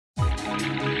Here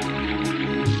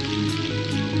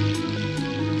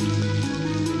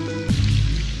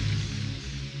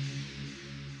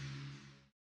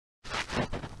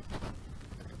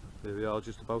we are,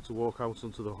 just about to walk out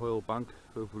onto the Hoyle bank.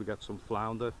 Hopefully get some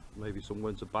flounder, maybe some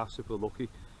winter bass if we're lucky.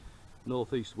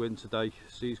 Northeast wind today,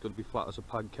 sea's going to be flat as a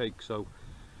pancake, so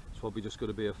it's probably just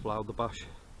going to be a flounder bash.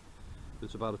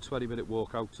 It's about a 20-minute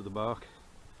walk out to the mark.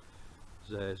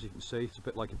 As you can see, it's a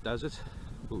bit like a desert,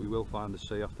 but we will find the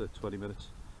sea after 20 minutes.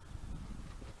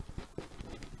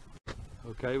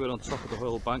 Okay, we're on top of the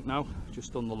Hoyle bank now,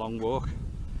 just done the long walk.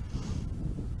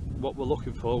 What we're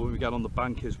looking for when we get on the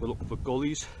bank is we're looking for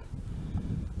gullies.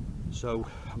 So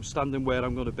I'm standing where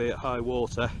I'm going to be at high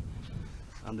water,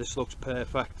 and this looks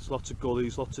perfect. There's lots of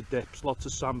gullies, lots of dips, lots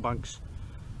of sandbanks,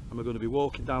 and we're going to be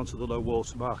walking down to the low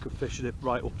water mark and fishing it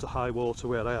right up to high water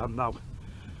where I am now.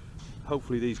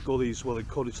 Hopefully these gullies will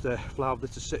encourage the flounder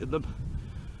to sit in them,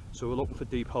 so we're looking for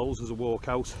deep holes as a walk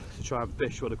out to try and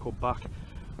fish when I come back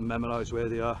and memorise where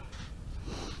they are.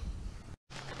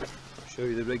 I'll show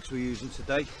you the rigs we're using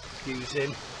today.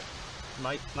 Using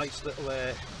nice little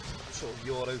sort of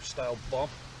Euro style bomb,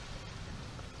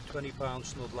 20 pound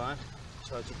snud line,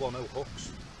 tied to 1/0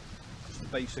 hooks, just a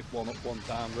basic one up one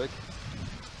down rig.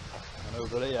 And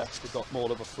over here we've got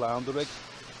more of a flounder rig.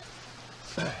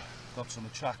 Got some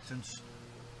attractants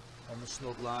on the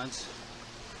snud lines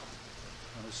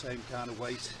and the same kind of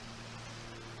weight.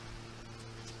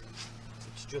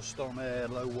 It's just on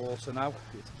low water now,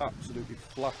 it's absolutely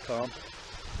flat calm,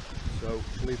 so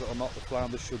believe it or not the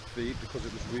flounder should feed because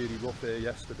it was really rough here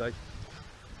yesterday.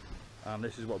 And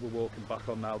this is what we're walking back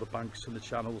on now, the banks and the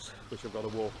channels which I've got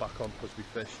to walk back on because we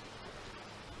fish.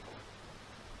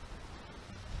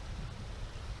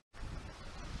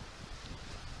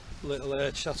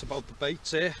 Little chat about the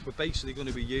baits here. We're basically going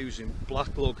to be using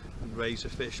black lug and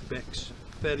razorfish mix,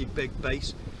 fairly big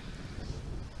bait.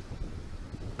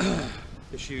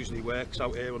 This usually works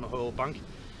out here on the Hoyle bank,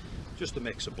 just a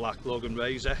mix of black lug and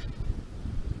razor.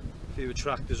 A few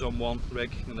attractors on one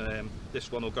rig, and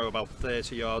this one will go about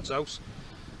 30 yards out,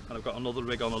 and I've got another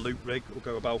rig on a loop rig, will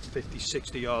go about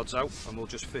 50-60 yards out, and we'll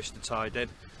just fish the tide in.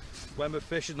 When we're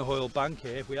fishing the Hoyle bank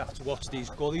here, we have to watch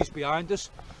these gullies behind us,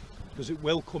 because it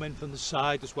will come in from the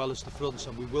side as well as the front,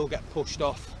 and we will get pushed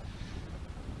off.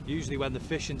 Usually when the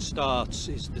fishing starts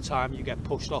is the time you get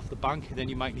pushed off the bank, and then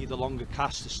you might need a longer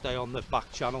cast to stay on the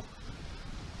back channel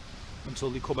until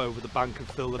they come over the bank and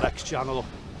fill the next channel up.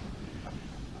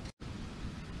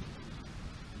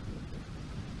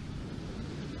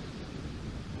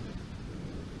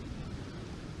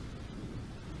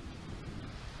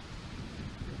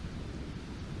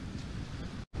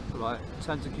 Right, I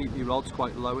tend to keep my rods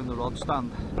quite low in the rod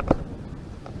stand,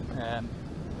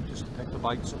 just to pick the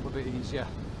bites up a bit easier.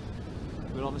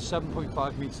 We're on a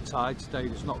 7.5 metre tide today.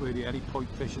 There's not really any point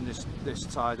fishing this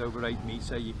tide over 8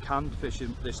 metre. You can fish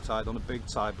in this tide on a big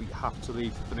tide, but you have to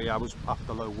leave for 3 hours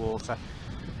after low water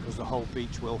because the whole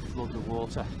beach will flood the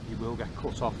water. You will get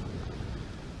cut off.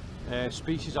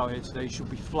 Species out here today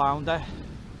should be flounder.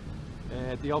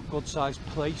 The odd good sized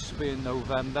place being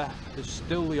November. There's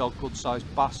still the odd good sized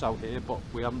bass out here, but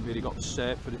we haven't really got the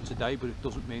surf for it today, but it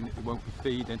doesn't mean that they won't be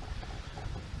feeding.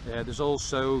 There's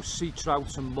also sea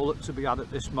trout and mullet to be had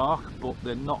at this mark, but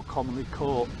they're not commonly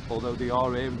caught, although they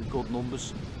are here in good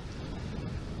numbers.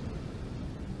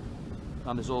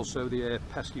 And there's also the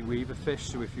pesky weaver fish,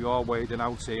 so if you are wading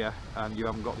out here and you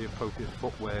haven't got the appropriate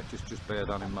footwear, just bear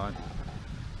that in mind.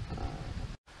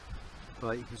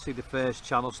 Right, you can see the first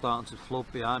channel starting to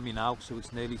flood behind me now, so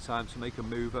it's nearly time to make a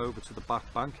move over to the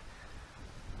back bank.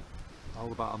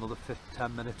 Hold about another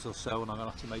 10 minutes or so and I'm going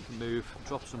to have to make a move,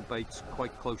 drop some baits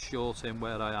quite close short in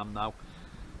where I am now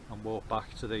and walk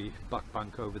back to the back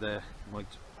bank over there.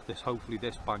 Hopefully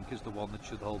this bank is the one that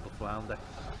should hold the flounder.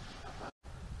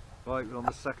 Right, we're on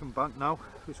the second bank now,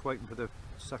 just waiting for the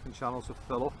second channel to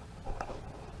fill up.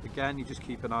 Again, you just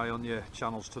keep an eye on your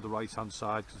channels to the right hand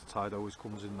side because the tide always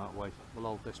comes in that way. We'll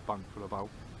hold this bank for about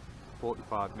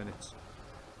 45 minutes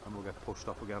and we'll get pushed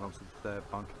off again onto the third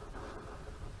bank.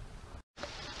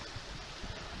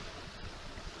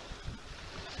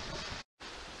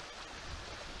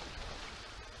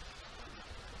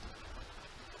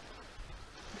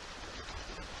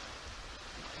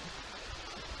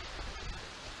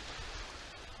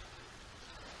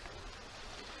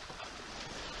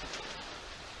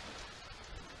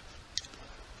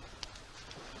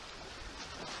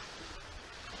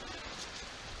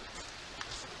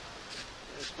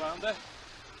 Flounder.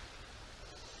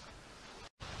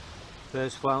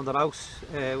 There's flounder out.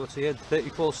 What's he in?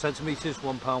 34 centimetres,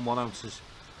 £1 1 ounces.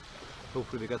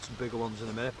 Hopefully we get some bigger ones in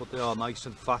a minute, but they are nice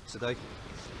and fat today.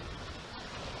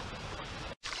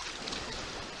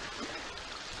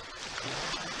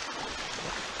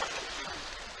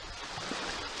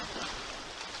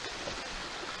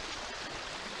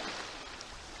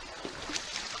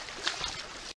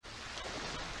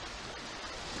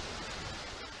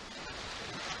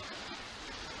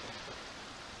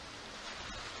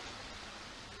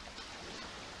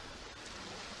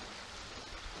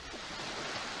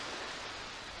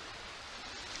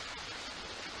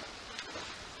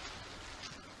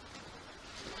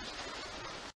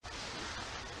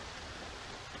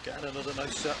 Getting another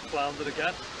nice set flounder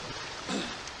again.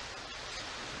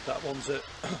 That one's at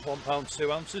 £1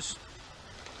 2 ounces.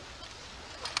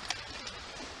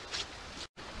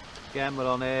 Again we're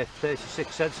on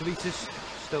 36 centimetres,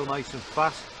 still nice and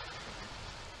fat.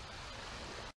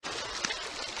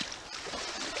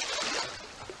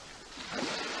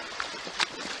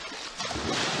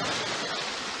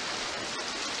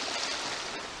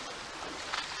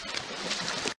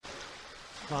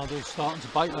 Flounder's starting to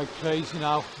bite like crazy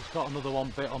now. I've got another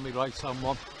one bit on my right hand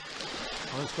one.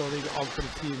 I'm just going to leave it on for a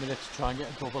few minutes to try and get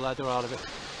a double header out of it.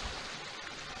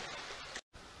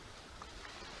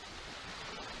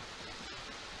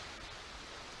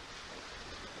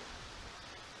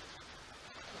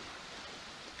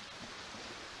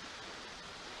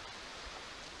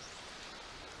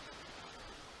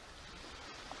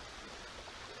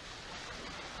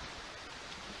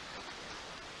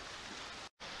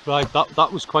 Right,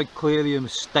 that was quite clearly a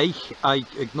mistake. I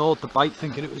ignored the bite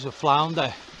thinking it was a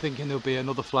flounder, thinking there'll be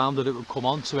another flounder that would come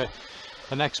onto it.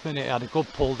 The next minute I had a good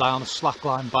pull down, a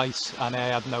slackline bite, and I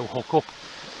had no hook up.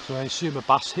 So I assume a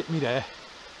bass hit me there.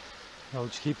 I'll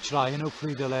just keep trying,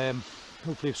 hopefully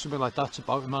hopefully if something like that's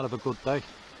about, we might have a good day.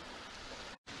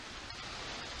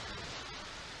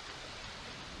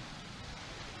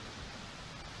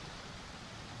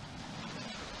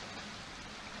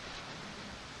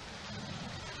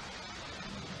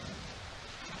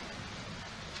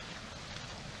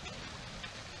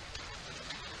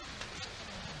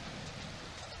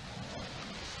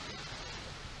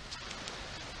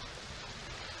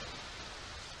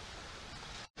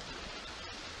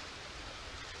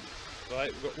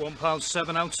 Right, we've got £1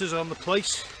 7 ounces on the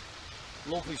plate.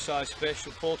 Lovely sized fish.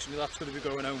 Unfortunately that's going to be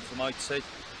going home for my tea.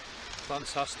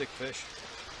 Fantastic fish.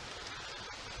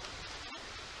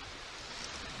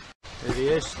 There he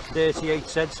is, 38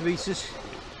 centimetres,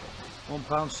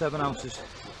 £1 7 ounces.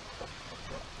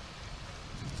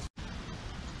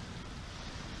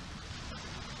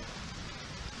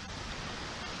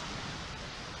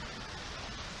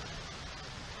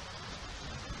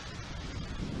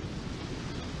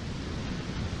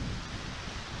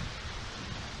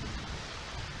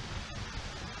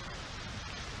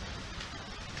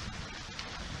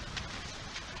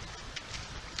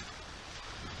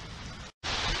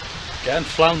 Again,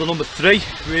 flounder number 3,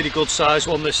 really good size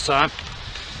one this time,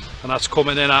 and that's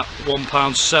coming in at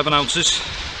 £1 7 ounces.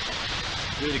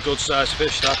 Really good size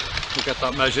fish that, we'll get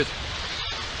that measured.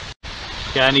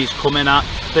 Again, he's coming at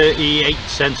 38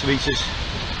 centimetres,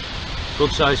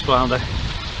 good size flounder.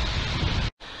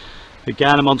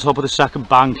 Again, I'm on top of the second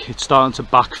bank, it's starting to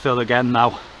backfill again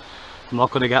now. I'm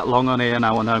not going to get long on here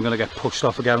now, and then I'm going to get pushed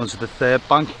off again onto the third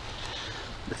bank.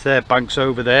 The third bank's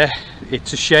over there.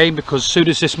 It's a shame because as soon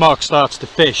as this mark starts to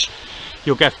fish,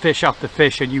 you'll get fish after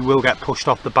fish and you will get pushed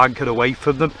off the bank and away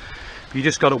from them. You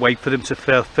just got to wait for them to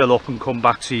fill up and come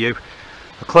back to you.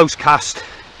 A close cast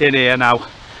in here now,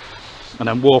 and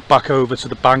then walk back over to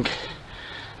the bank,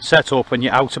 set up, and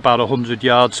you're out about 100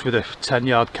 yards with a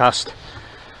 10-yard cast.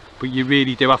 But you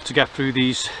really do have to get through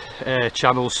these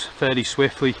channels fairly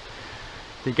swiftly.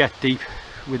 They get deep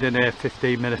within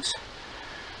 15 minutes.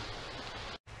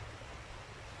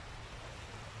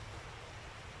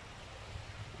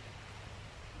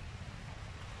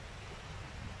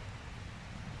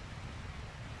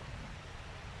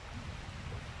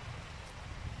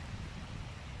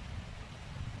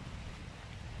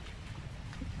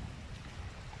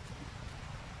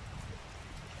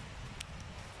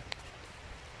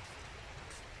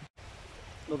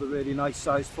 Another really nice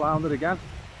sized flounder again.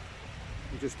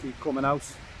 You just keep coming out.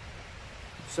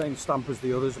 Same stamp as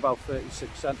the others, about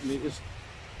 36 centimetres.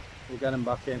 We'll get him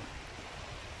back in.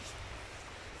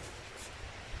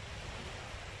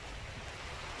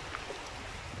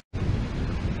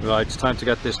 Right, it's time to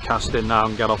get this cast in now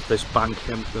and get off this bank.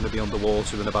 I'm going to be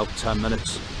underwater in about 10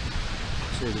 minutes.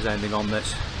 See if there's anything on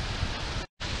this.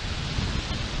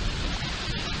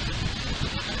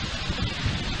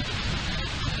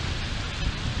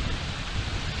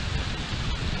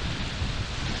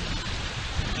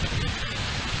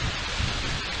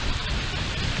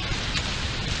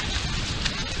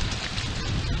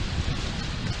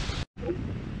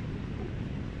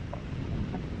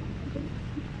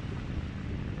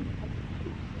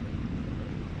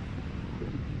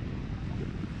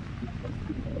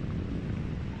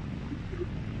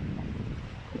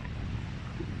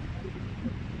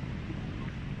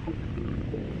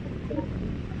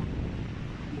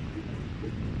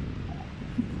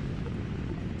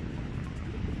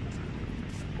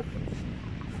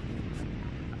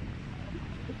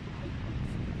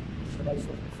 Nice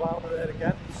little flounder there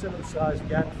again, similar size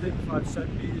again, 35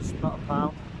 centimetres, about a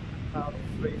pound. pound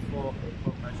 3, 4, won't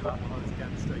measure that one, I'll just get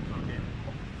them straight back in.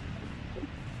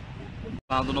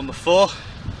 Flounder number 4,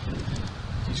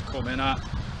 he's coming at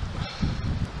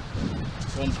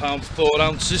 £1 4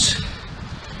 ounces.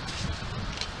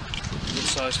 Good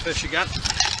size fish again.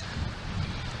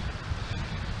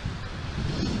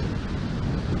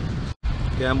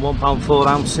 Again, £1 4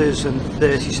 ounces and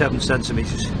 37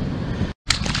 centimetres.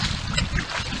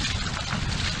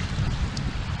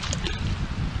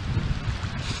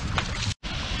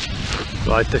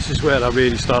 Right, this is where I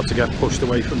really start to get pushed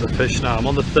away from the fish now. I'm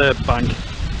on the 3rd bank,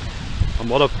 and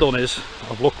what I've done is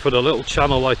I've looked for a little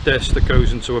channel like this that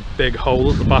goes into a big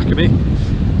hole at the back of me,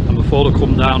 and before I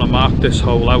come down and mark this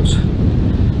hole out,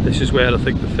 this is where I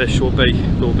think the fish will be.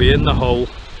 They'll be in the hole,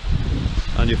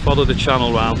 and you follow the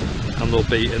channel round and they'll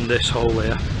be in this hole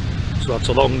here. So that's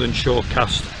a long and short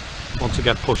cast once I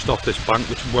get pushed off this bank,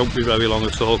 which won't be very long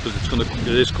at all because it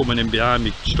is coming in behind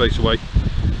me straight away.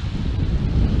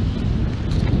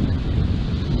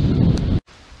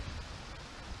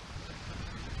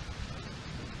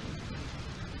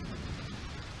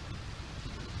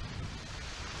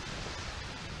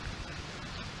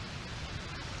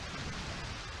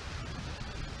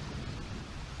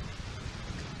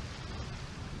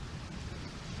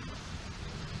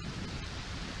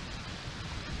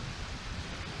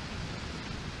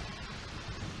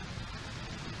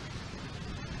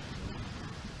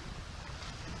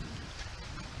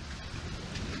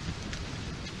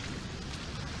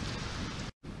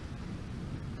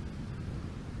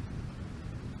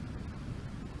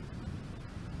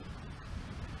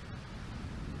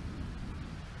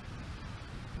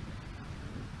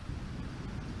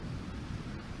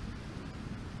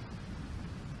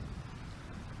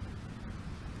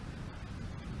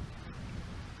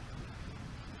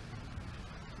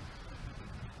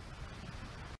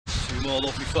 More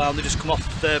lovely flounder just come off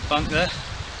the 3rd bank there.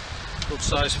 Good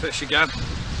size fish again.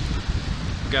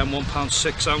 Again £1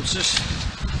 6 ounces.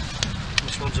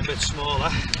 This one's a bit smaller.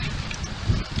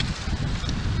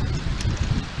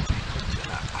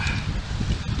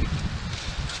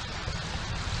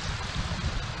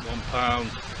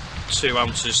 £1 2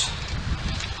 ounces.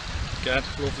 Again,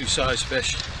 lovely size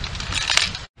fish.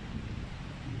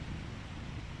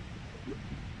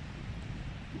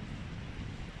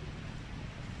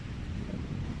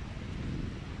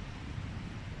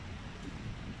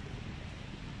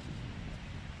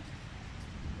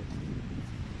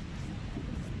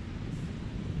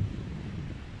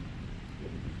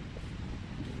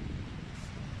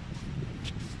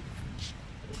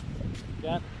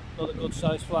 Again, another good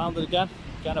sized flounder again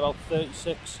about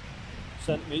 36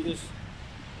 centimetres.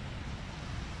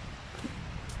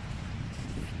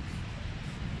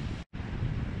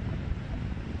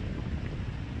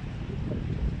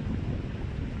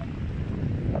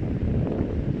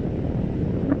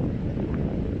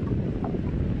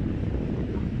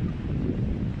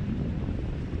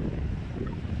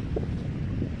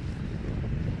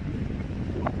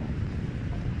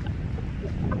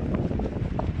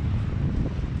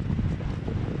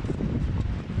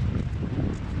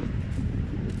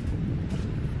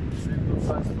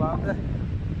 Flounder, the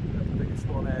biggest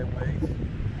one here weighed.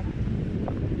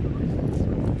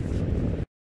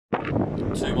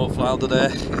 2 more flounder there.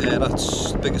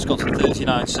 That's the biggest, got to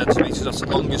 39 centimetres. That's the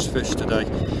longest fish today.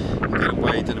 I'll get him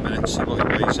weighed in a minute and see what he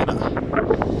weighs in at.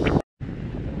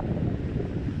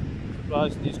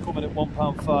 Surprisingly, he's coming at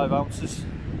 £1 5 ounces.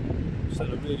 So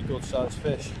a really good sized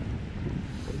fish.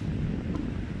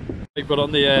 We're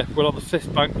on the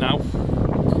 5th bank now.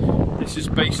 This is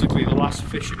basically the last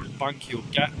fish at the bank you'll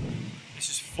get. This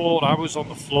is 4 hours on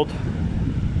the flood.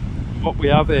 What we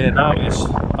have here now is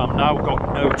I've now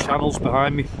got no channels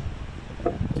behind me.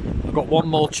 I've got one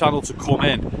more channel to come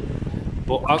in,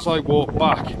 but as I walk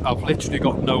back I've literally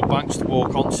got no banks to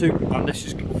walk onto, and this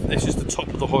is the top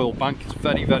of the Hoyle bank. It's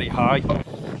very, very high,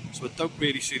 so I don't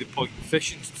really see the point in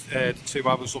fishing 2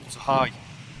 hours up to high.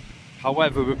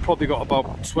 However, we've probably got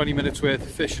about 20 minutes worth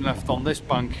of fishing left on this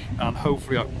bank, and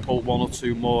hopefully I can pull 1 or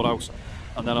 2 more out,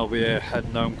 and then I'll be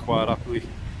heading home quite happily.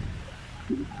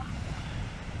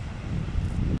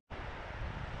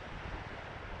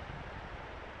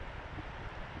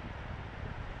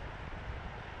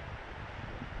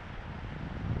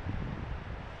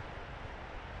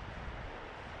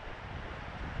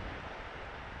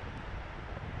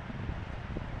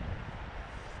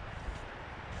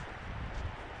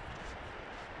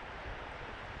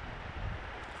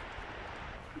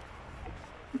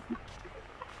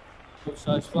 Good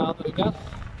size flounder again.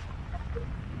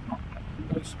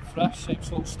 Nice and fresh, same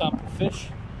sort of stamp of fish.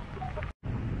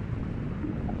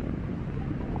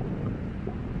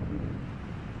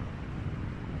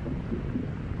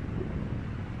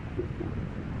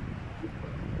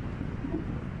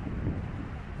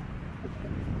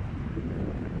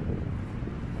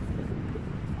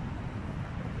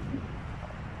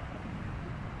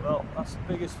 That's the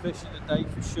biggest fish of the day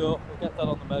for sure. We'll get that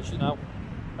on the measure now.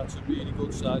 That's a really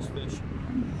good sized fish.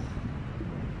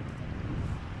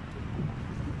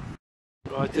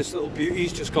 Right, this little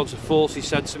beauty's just gone to 40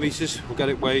 centimetres. We'll get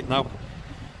it weighed now.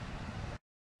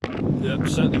 Yeah,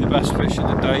 certainly the best fish of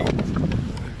the day. You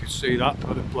can see that,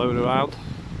 got it blown around.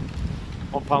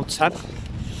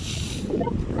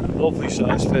 £1.10. Lovely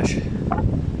sized fish.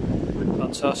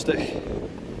 Fantastic.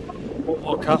 One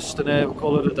more cast and we'll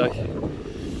call it a day.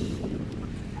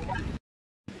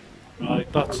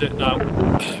 Right, that's it now.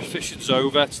 Fishing's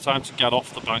over. It's time to get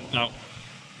off the bank now.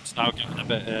 It's now getting a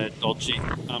bit dodgy,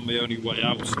 and my only way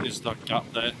out is that gap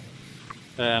there.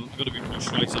 I'm going to be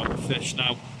pushed right out the fish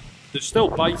now. They're still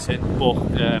biting, but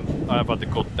I've had a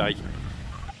good day.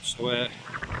 So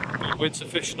winter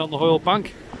fishing on the Hoyle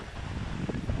Bank.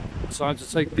 Time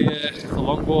to take the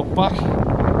long walk back.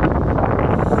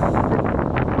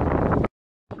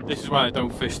 This is why I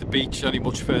don't fish the beach any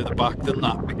much further back than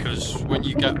that, because when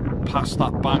you get past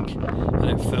that bank and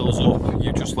it fills up,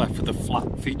 you're just left with a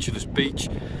flat featureless beach.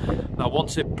 Now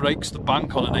once it breaks the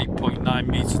bank on an 8.9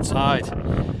 metre tide,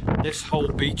 this whole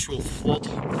beach will flood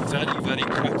very, very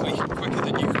quickly, quicker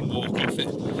than you can walk off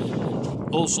it.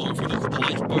 Also, if you look at the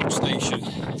lifeboat station,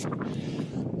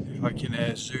 if I can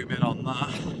zoom in on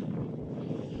that,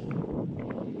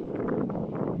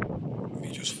 let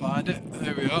me just find it,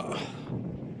 there we are.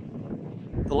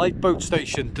 The lifeboat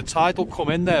station, the tide will come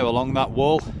in there along that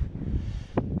wall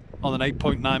on an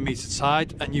 8.9 metre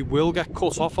tide, and you will get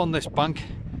cut off on this bank.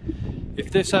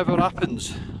 If this ever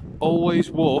happens,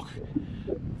 always walk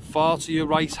far to your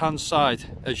right hand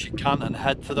side as you can and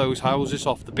head for those houses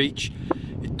off the beach.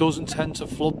 It doesn't tend to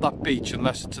flood that beach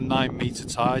unless it's a 9 metre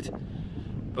tide,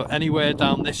 but anywhere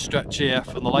down this stretch here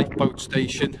from the lifeboat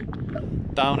station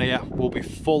down here will be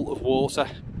full of water,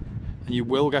 and you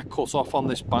will get cut off on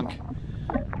this bank.